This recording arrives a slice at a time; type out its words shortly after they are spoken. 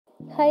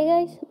Hi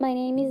guys, my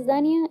name is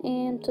Dania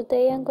and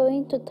today I'm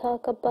going to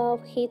talk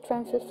about heat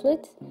transfer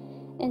fluids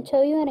and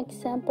show you an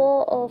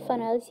example of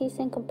analysis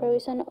and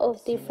comparison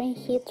of different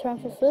heat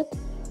transfer fluids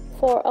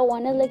for a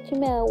 1 electric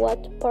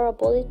megawatt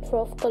parabolic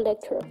trough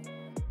collector.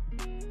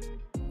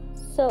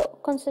 So,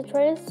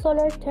 concentrated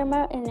solar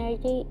thermal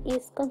energy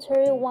is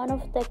considered one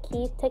of the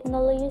key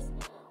technologies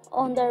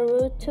on the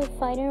route to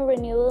finding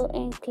renewable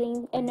and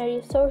clean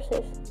energy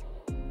sources.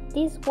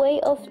 This way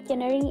of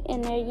generating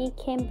energy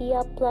can be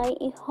applied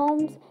in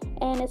homes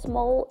and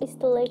small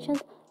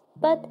installations,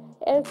 but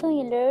also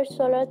in large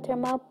solar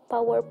thermal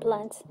power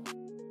plants.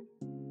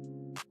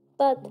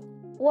 But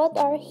what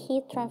are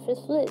heat transfer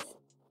fluids?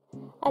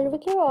 A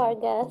liquid or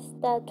gas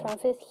that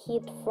transfers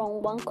heat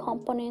from one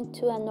component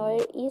to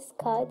another is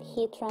called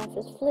heat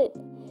transfer fluid.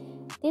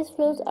 These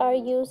fluids are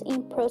used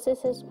in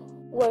processes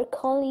where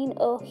cooling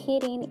or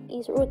heating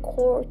is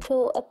required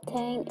to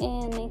obtain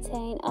and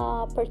maintain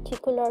a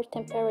particular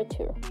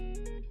temperature.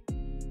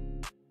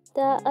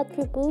 The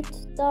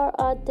attributes that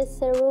are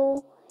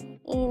desirable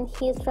in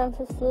heat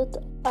transfer fluid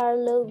are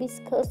low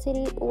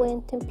viscosity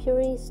when temperature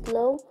is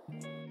low,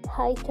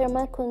 high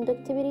thermal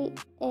conductivity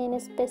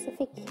and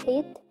specific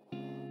heat,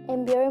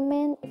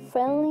 environment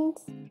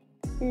friendliness,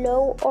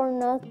 low or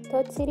no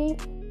toxicity,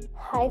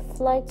 high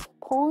flux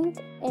point,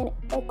 and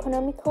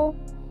economical.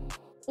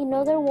 In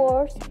other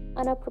words,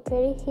 an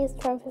appropriate heat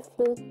transfer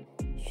fluid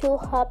should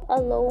have a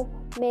low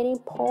melting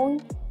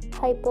point,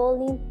 high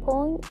boiling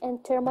point,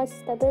 and thermal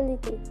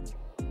stability,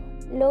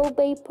 low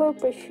vapor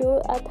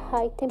pressure at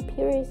high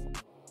temperatures,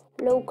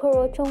 low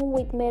corrosion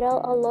with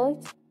metal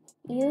alloys,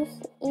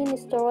 used in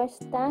storage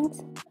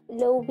tanks,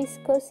 low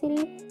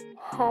viscosity,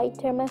 high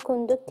thermal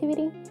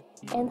conductivity,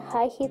 and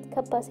high heat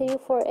capacity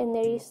for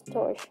energy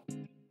storage.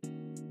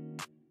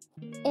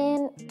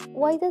 And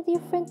why the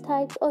different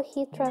types of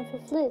heat transfer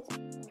fluids?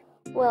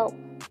 Well,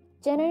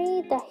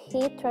 generally the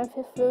heat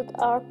transfer fluids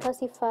are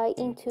classified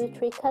into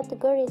three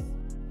categories.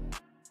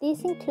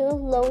 These include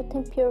low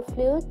temperature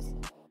fluids,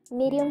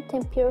 medium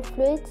temperature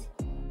fluids,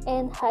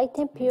 and high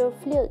temperature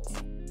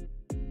fluids.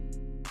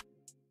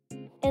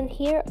 And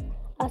here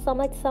are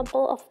some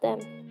examples of them.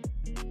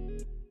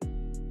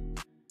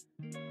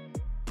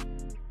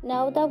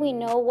 Now that we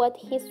know what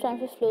heat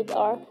transfer fluids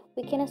are,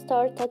 we can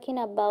start talking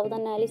about the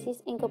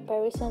analysis and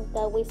comparison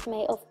that we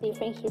made of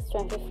different heat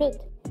transfer fluids.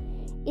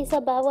 It's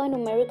about a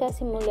numerical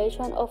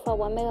simulation of a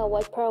 1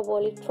 megawatt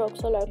parabolic Trough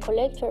solar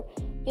collector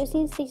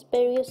using 6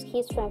 various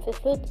heat transfer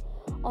fluids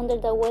under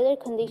the weather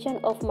conditions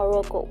of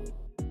Morocco.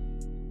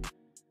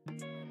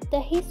 The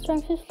heat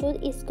transfer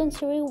fluid is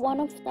considered one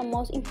of the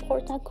most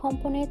important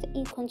components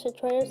in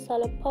concentrated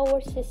solar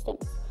power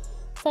systems.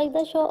 Cite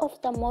the show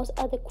of the most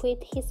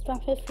adequate heat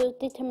transfer fluid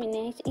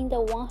determines in the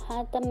one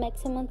hand the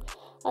maximum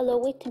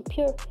allowed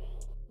temperature,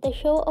 the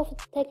show of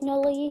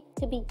technology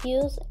to be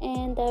used,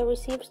 and the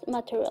received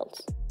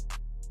materials.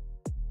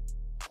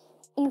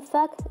 In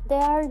fact,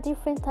 there are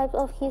different types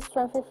of heat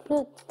transfer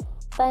fluids,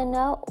 but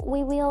now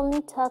we will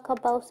only talk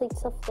about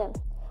 6 of them.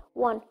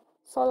 1.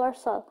 Solar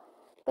salt.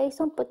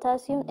 Based on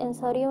potassium and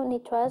sodium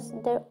nitrates,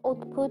 their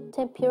output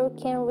temperature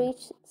can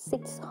reach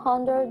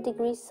 600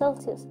 degrees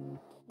Celsius.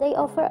 They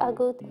offer a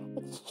good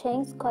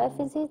exchange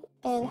coefficient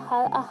and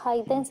have a high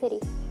density.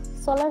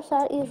 Solar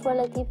salt is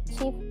relatively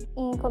cheap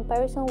in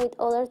comparison with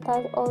other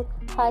types of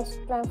high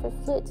transfer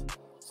fluids,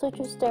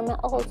 such as thermal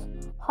oils.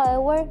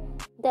 However,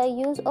 the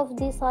use of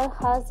this salt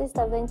has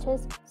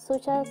disadvantages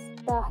such as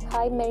the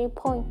high melting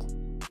point.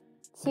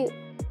 2.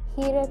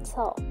 Heated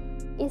salt.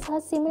 It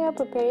has similar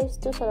properties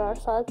to solar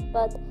salt,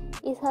 but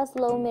it has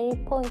low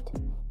melting point.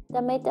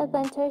 The main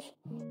advantage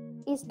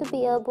is to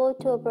be able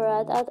to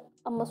operate at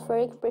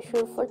atmospheric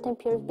pressure for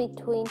temperatures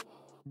between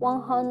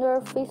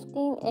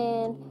 115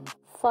 and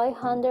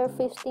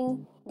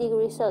 515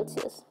 degrees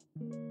Celsius.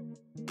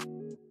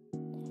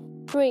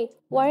 3.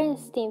 Water and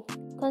steam.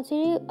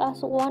 Considered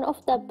as one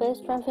of the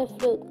best transfer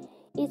fluids,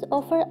 it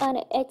offers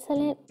an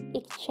excellent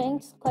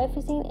exchange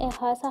coefficient and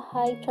has a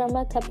high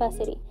thermal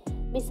capacity.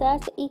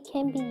 Besides, it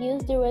can be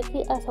used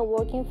directly as a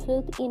working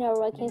fluid in a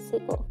racking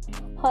cycle.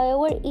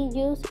 However, its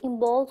use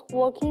involves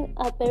working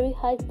at very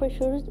high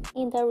pressures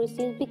in the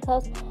receipt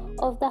because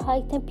of the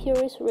high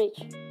temperatures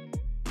reached.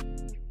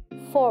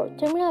 4.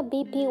 Terminal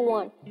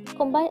BP1.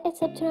 Combine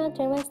exceptional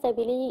thermal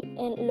stability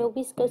and low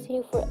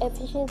viscosity for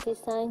efficient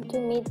design to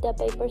meet the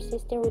vapor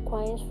system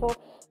requirements for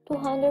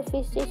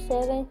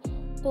 257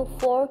 to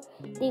 4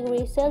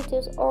 degrees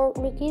Celsius or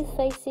liquid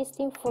phase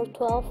system for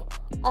 12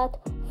 at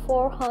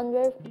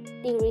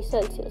 400 degrees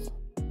Celsius.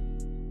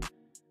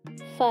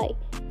 5.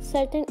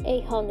 Certain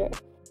 800.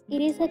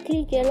 It is a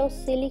clear yellow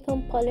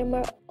silicon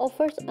polymer,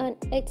 offers an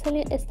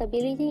excellent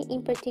stability.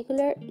 In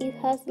particular, it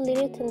has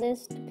little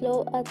tendency to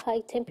clog at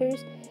high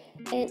temperatures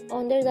and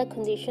under the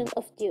conditions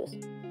of use.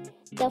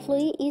 The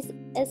fluid is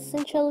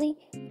essentially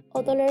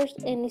odorless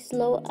and is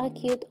low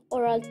acute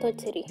oral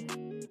toxicity.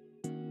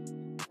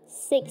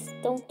 6.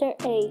 Tungsten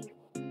A.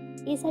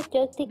 Is a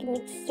toxic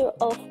mixture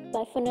of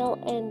biphenyl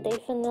and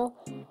diphenyl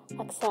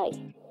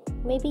oxide.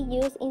 May be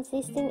used in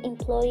systems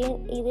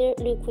employing either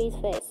liquid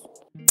phase.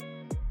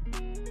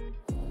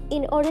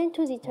 In order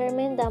to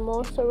determine the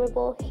most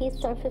suitable heat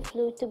transfer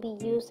fluid to be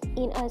used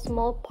in a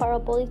small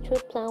parabolic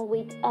trough plant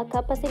with a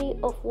capacity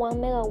of 1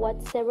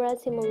 MW, several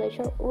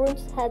simulation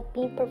runs had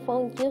been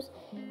performed using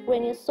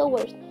Renius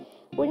software.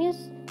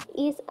 Renius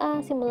is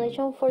a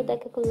simulation for the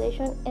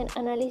calculation and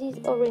analysis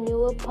of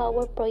renewable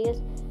power projects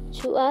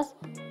such as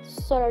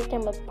solar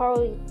thermal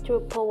power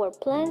through power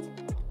plants,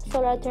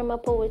 solar thermal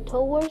power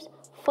towers,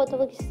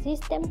 photovoltaic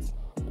systems,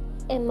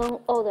 among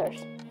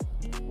others.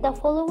 The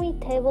following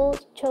table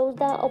shows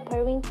the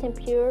operating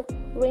temperature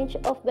range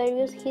of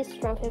various heat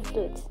transfer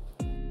fluids.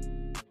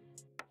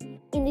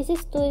 In this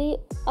study,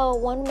 a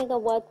 1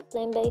 MW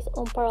plant based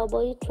on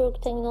parabolic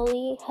trough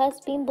technology has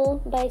been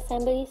built by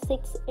assembling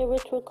 6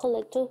 electrode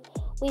collectors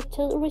with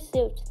 2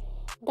 results.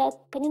 The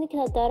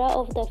technical data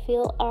of the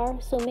field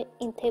are summed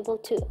in Table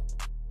 2.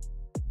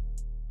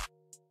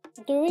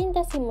 During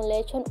the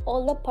simulation,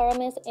 all the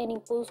parameters and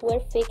inputs were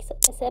fixed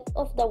except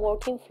of the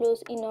working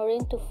fluids in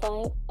order to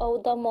find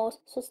out the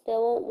most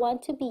suitable one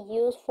to be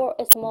used for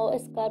a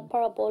small-scale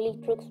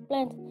parabolic trough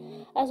plant,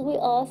 as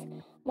well as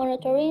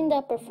monitoring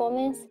the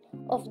performance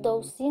of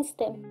those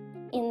systems.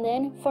 And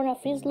then, from a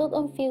first look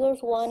on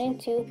figures 1 and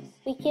 2,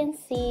 we can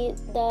see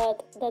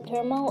that the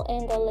thermal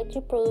and the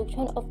electric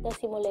production of the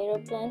simulator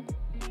plant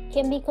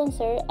can be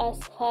considered as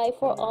high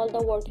for all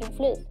the working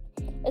fluids,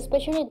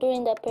 especially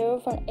during the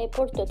period from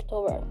April to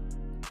October.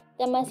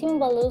 The maximum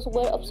values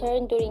were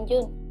observed during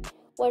June,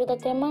 where the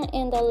thermal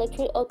and the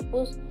electric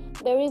outputs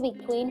vary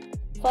between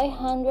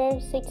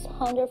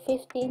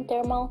 500–615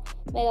 thermal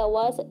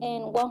megawatts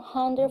and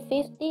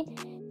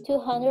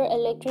 150–200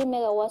 electric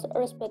megawatts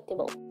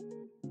respectively.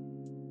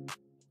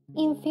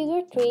 In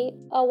Figure 3,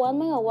 a 1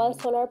 MW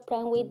solar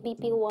plant with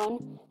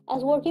BP1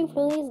 as working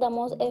fluid is the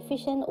most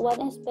efficient one,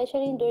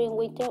 especially during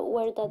winter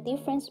where the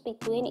difference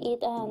between it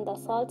and the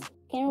salts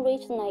can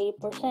reach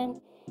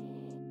 90%.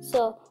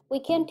 So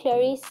we can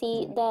clearly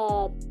see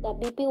that the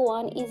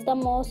BP1 is the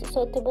most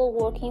suitable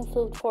working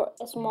fluid for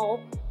a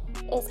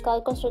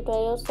small-scale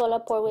concentrated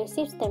solar power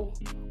system,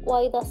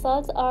 while the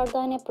salts are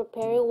the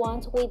inappropriate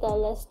ones with the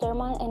less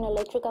thermal and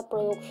electrical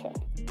production.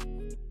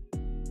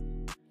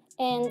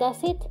 And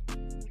that's it.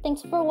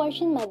 Thanks for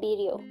watching my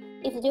video.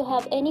 If you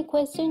have any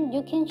questions,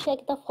 you can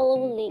check the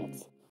following links.